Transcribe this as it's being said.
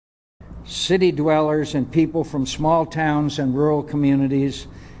city dwellers and people from small towns and rural communities,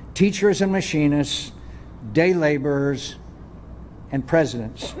 teachers and machinists, day laborers, and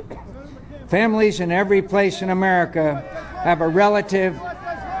presidents. Families in every place in America have a relative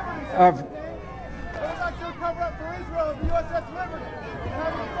of USS Liberty.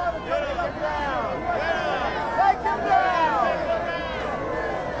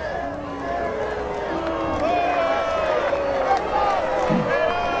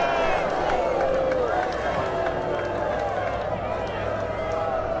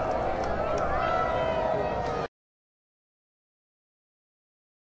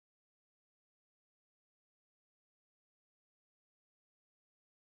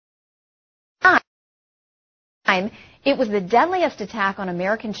 It was the deadliest attack on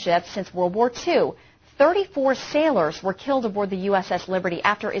American ships since World War II. 34 sailors were killed aboard the USS Liberty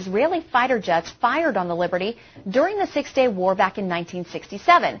after Israeli fighter jets fired on the Liberty during the Six-Day War back in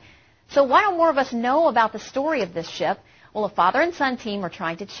 1967. So why don't more of us know about the story of this ship? Well, a father and son team are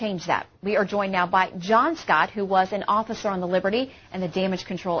trying to change that. We are joined now by John Scott, who was an officer on the Liberty and the damage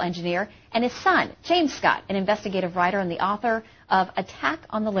control engineer, and his son, James Scott, an investigative writer and the author of Attack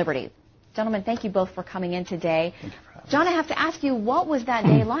on the Liberty. Gentlemen, thank you both for coming in today. John, I have to ask you, what was that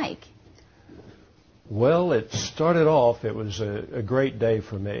day like? Well, it started off, it was a great day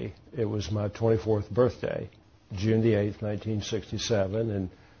for me. It was my 24th birthday, June the 8th, 1967, and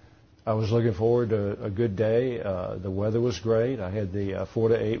I was looking forward to a good day. The weather was great. I had the 4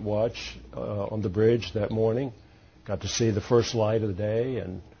 to 8 watch on the bridge that morning. Got to see the first light of the day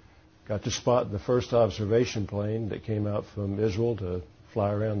and got to spot the first observation plane that came out from Israel to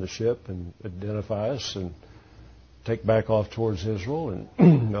fly around the ship and identify us and take back off towards Israel.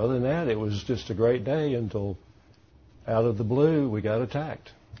 And other than that, it was just a great day until out of the blue we got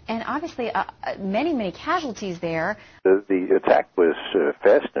attacked. And obviously many casualties there. The attack was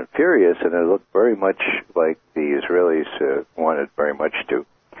fast and furious, and it looked very much like the Israelis wanted very much to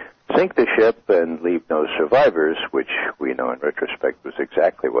sink the ship and leave no survivors, which we know in retrospect was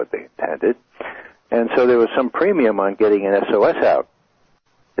exactly what they intended. And so there was some premium on getting an SOS out.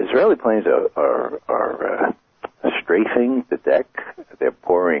 Israeli planes are strafing the deck. They're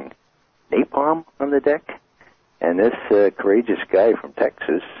pouring napalm on the deck. And this courageous guy from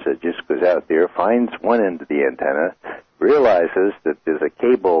Texas just goes out there, finds one end of the antenna, realizes that there's a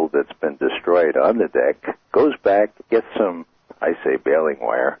cable that's been destroyed on the deck, goes back, gets some, I say, baling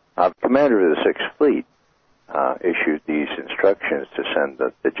wire. The commander of the 6th Fleet issued these instructions to send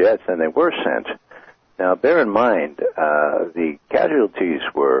the jets, and they were sent. Now, bear in mind, the casualties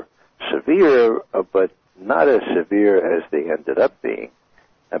were severe, but not as severe as they ended up being,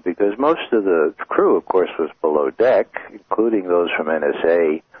 because most of the crew, of course, was below deck, including those from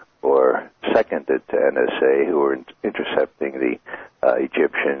NSA or seconded to NSA who were intercepting the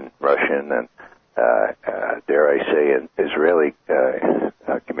Egyptian, Russian, and, dare I say, Israeli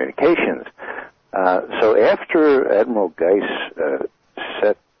communications. So after Admiral Geis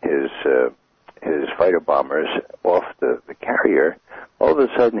set his fighter bombers off the carrier, all of a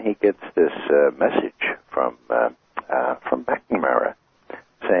sudden he gets this message from McNamara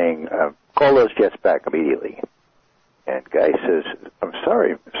saying, call those jets back immediately. And Guy says, I'm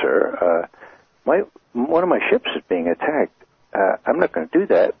sorry, sir, one of my ships is being attacked. I'm not going to do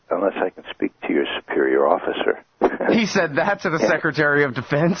that unless I can speak to your superior officer. He said that to the Secretary of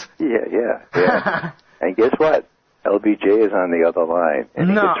Defense? Yeah. And guess what? LBJ is on the other line.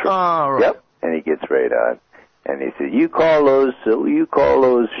 And Yep. And he gets right on. And he said, you call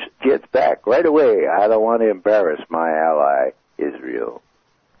those jets back right away. I don't want to embarrass my ally, Israel.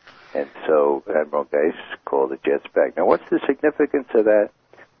 And so Admiral Geis called the jets back. Now, what's the significance of that?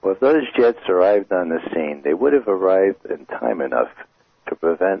 Well, if those jets arrived on the scene, they would have arrived in time enough to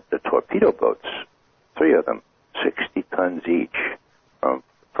prevent the torpedo boats, 3 of them, 60 tons each,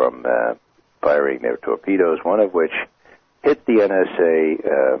 from firing their torpedoes, one of which hit the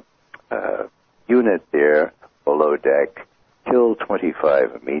NSA unit there below deck, killed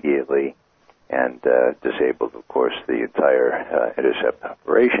 25 immediately, and disabled, of course, the entire intercept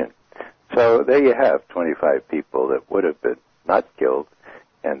operation. So there you have 25 people that would have been not killed,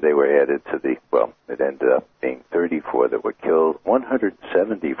 and they were added to it ended up being 34 that were killed,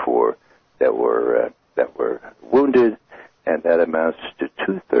 174 that were wounded, and that amounts to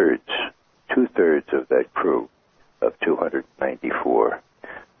two-thirds of that crew of 294.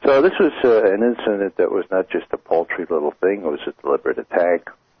 So this was an incident that was not just a paltry little thing. It was a deliberate attack.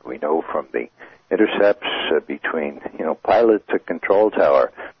 We know from the intercepts between, pilot to control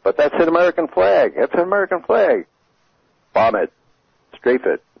tower. But that's an American flag. That's an American flag. Bomb it. Strafe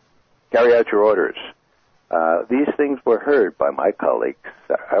it. Carry out your orders. these things were heard by my colleagues.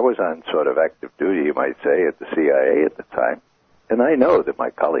 I was on sort of active duty, you might say, at the CIA at the time, and I know that my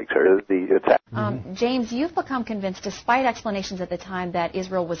colleagues heard the attack. James, you've become convinced, despite explanations at the time that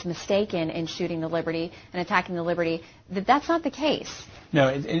Israel was mistaken in shooting the Liberty and attacking the Liberty, that that's not the case. No,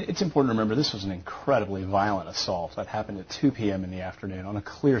 it's important to remember this was an incredibly violent assault that happened at 2 p.m. in the afternoon on a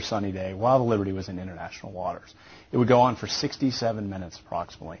clear sunny day while the Liberty was in international waters. It would go on for 67 minutes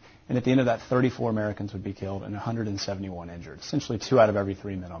approximately, and at the end of that, 34 Americans would be killed and 171 injured. Essentially, 2 out of every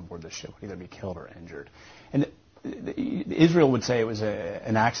 3 men on board the ship would either be killed or injured. And Israel would say it was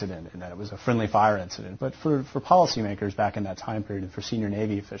an accident and that it was a friendly fire incident, but for policymakers back in that time period and for senior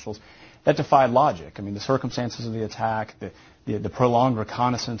Navy officials, that defied logic. I mean, the circumstances of the attack, the prolonged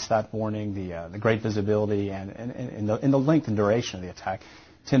reconnaissance that morning, the great visibility, and the length and duration of the attack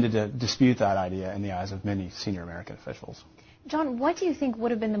tended to dispute that idea in the eyes of many senior American officials. John, what do you think would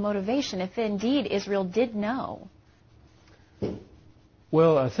have been the motivation if indeed Israel did know?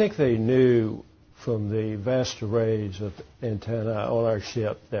 Well, I think they knew from the vast arrays of antennae on our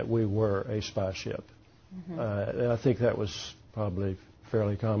ship that we were a spy ship. And I think that was probably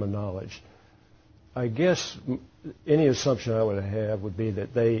fairly common knowledge. I guess any assumption I would have would be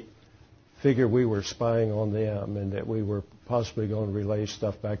that they figured we were spying on them and that we were possibly going to relay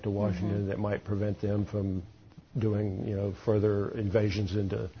stuff back to Washington that might prevent them from doing, further invasions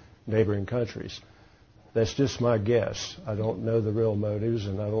into neighboring countries. That's just my guess. I don't know the real motives,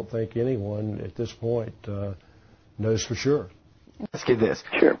 and I don't think anyone at this point knows for sure. Ask you this.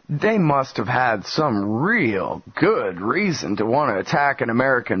 Sure. They must have had some real good reason to want to attack an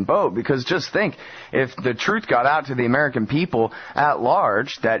American boat, because just think, if the truth got out to the American people at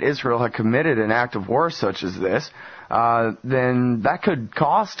large that Israel had committed an act of war such as this, then that could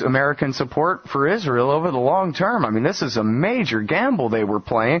cost American support for Israel over the long term. I mean, this is a major gamble they were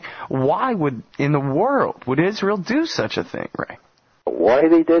playing. Why in the world would Israel do such a thing, Ray? Why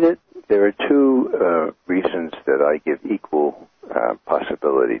they did it? There are two reasons that I give equal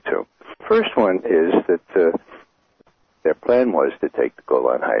possibility to. First one is that their plan was to take the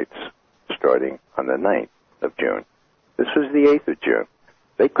Golan Heights starting on the 9th of June. This was the 8th of June.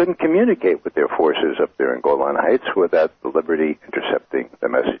 They couldn't communicate with their forces up there in Golan Heights without the Liberty intercepting the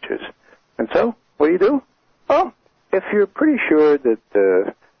messages. And so, what do? Well, if you're pretty sure that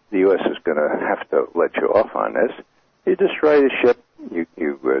the U.S. is going to have to let you off on this, you destroy the ship, you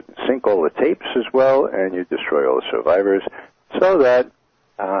sink all the tapes as well, and you destroy all the survivors, so that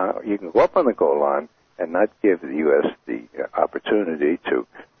you can go up on the Golan and not give the U.S. the opportunity to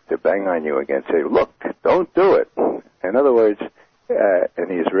bang on you again and say, look, don't do it. In other words, in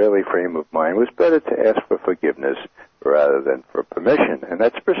the Israeli frame of mind, it was better to ask for forgiveness rather than for permission. And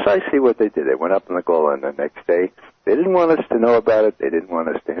that's precisely what they did. They went up on the Golan the next day. They didn't want us to know about it. They didn't want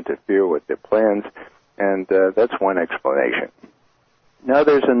us to interfere with their plans. And that's one explanation. Now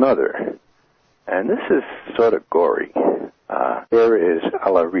there's another. And this is sort of gory. There is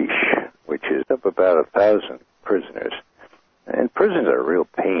Al-Arish, which is up about 1,000 prisoners. And prisoners are a real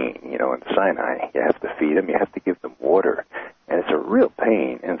pain, in Sinai. You have to feed them, you have to give them water, and it's a real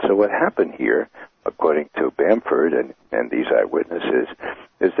pain. And so what happened here, according to Bamford and these eyewitnesses,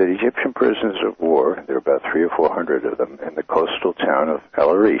 is that Egyptian prisoners of war, there are about 300 or 400 of them in the coastal town of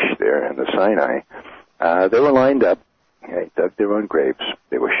Al-Arish there in the Sinai, they were lined up, they dug their own graves,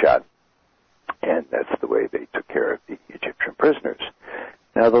 they were shot, and that's the way they took care of the Egyptian prisoners.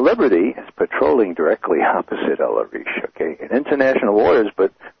 Now, the Liberty is patrolling directly opposite Al-Arish, okay, in international waters,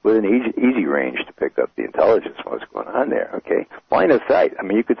 but with an easy range to pick up the intelligence on what's going on there, okay? Line of sight. I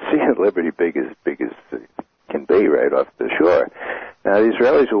mean, you could see the Liberty big as it can be right off the shore. Now, the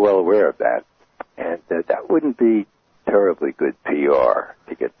Israelis were well aware of that, and that wouldn't be terribly good PR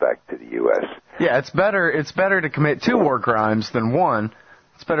to get back to the U.S. Yeah, it's better to commit 2 war crimes than 1.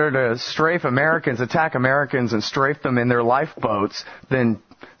 It's better to strafe Americans, attack Americans, and strafe them in their lifeboats than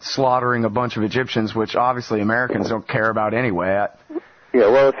slaughtering a bunch of Egyptians, which obviously Americans don't care about anyway.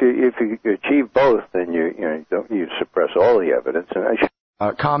 Yeah, well, if you achieve both, then you suppress all the evidence.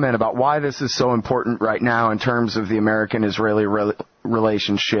 And comment about why this is so important right now in terms of the American-Israeli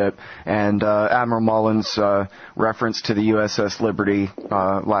relationship, and Admiral Mullen's reference to the USS Liberty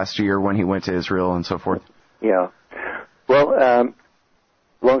last year when he went to Israel and so forth. Yeah. Well,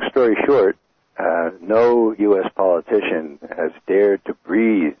 long story short, no U.S. politician has dared to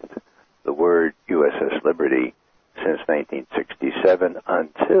breathe the word USS Liberty since 1967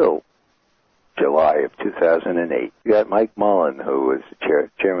 until July of 2008. You got Mike Mullen, who was the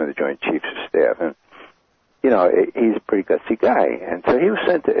chairman of the Joint Chiefs of Staff, and he's a pretty gutsy guy, and so he was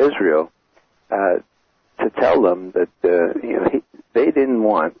sent to Israel to tell them that they didn't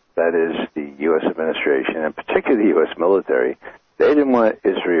want that is the U.S. administration, and particularly the U.S. military, they didn't want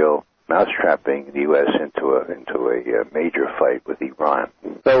Israel mousetrapping the U.S. into a major fight with Iran.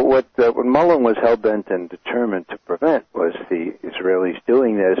 So what Mullen was hell-bent and determined to prevent was the Israelis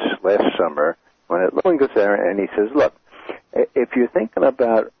doing this last summer when Mullen goes there and he says, look, if you're thinking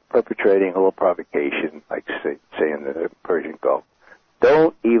about perpetrating a little provocation, like say in the Persian Gulf,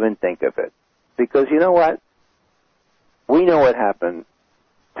 don't even think of it. Because you know what? We know what happened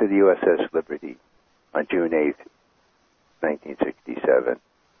to the USS Liberty on June 8th, 1967.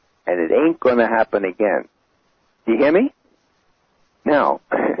 And it ain't going to happen again. Do you hear me? Now,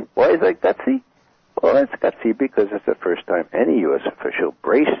 why is that gutsy? Well, it's gutsy because it's the first time any U.S. official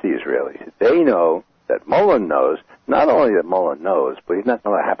braced the Israelis. They know that Mullen knows, not only that Mullen knows, but he's not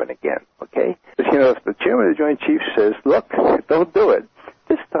going to happen again, okay? Because, if the chairman of the Joint Chiefs says, look, don't do it,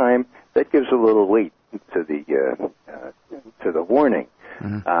 this time that gives a little weight to the warning.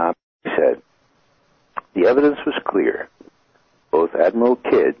 Mm-hmm. He said, the evidence was clear. Both Admiral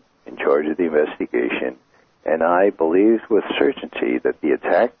Kidd, in charge of the investigation, and I believed with certainty that the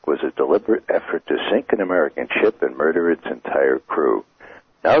attack was a deliberate effort to sink an American ship and murder its entire crew.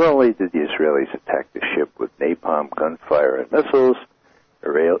 Not only did the Israelis attack the ship with napalm, gunfire, and missiles,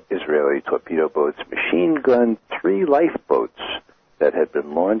 Israeli torpedo boats machine gunned 3 lifeboats that had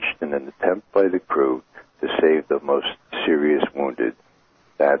been launched in an attempt by the crew to save the most serious wounded.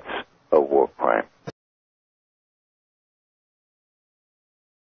 That's a war crime.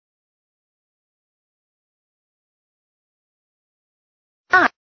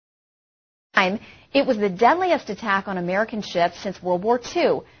 It was the deadliest attack on American ships since World War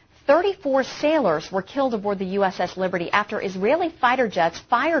II. 34 sailors were killed aboard the USS Liberty after Israeli fighter jets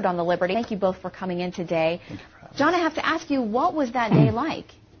fired on the Liberty. Thank you both for coming in today. John, I have to ask you, what was that day like?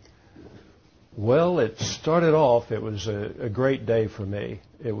 Well, it started off, it was a great day for me.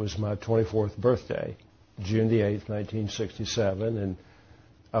 It was my 24th birthday, June the 8th, 1967, and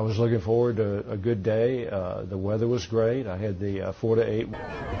I was looking forward to a good day. The weather was great. I had the 4 to 8.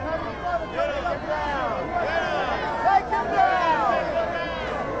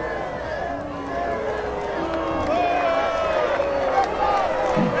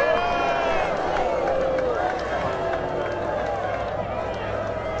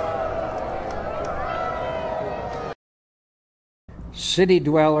 City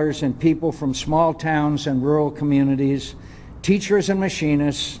dwellers and people from small towns and rural communities, teachers and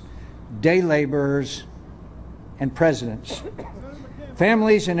machinists, day laborers, and presidents.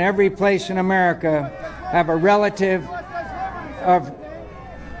 Families in every place in America have a relative of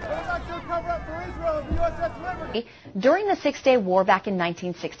during the Six-Day War back in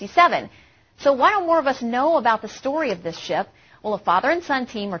 1967. So why don't more of us know about the story of this ship? Well, a father and son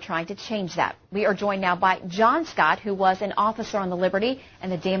team are trying to change that. We are joined now by John Scott, who was an officer on the Liberty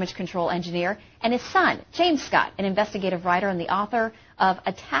and the damage control engineer, and his son, James Scott, an investigative writer and the author of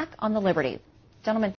Attack on the Liberty. Gentlemen,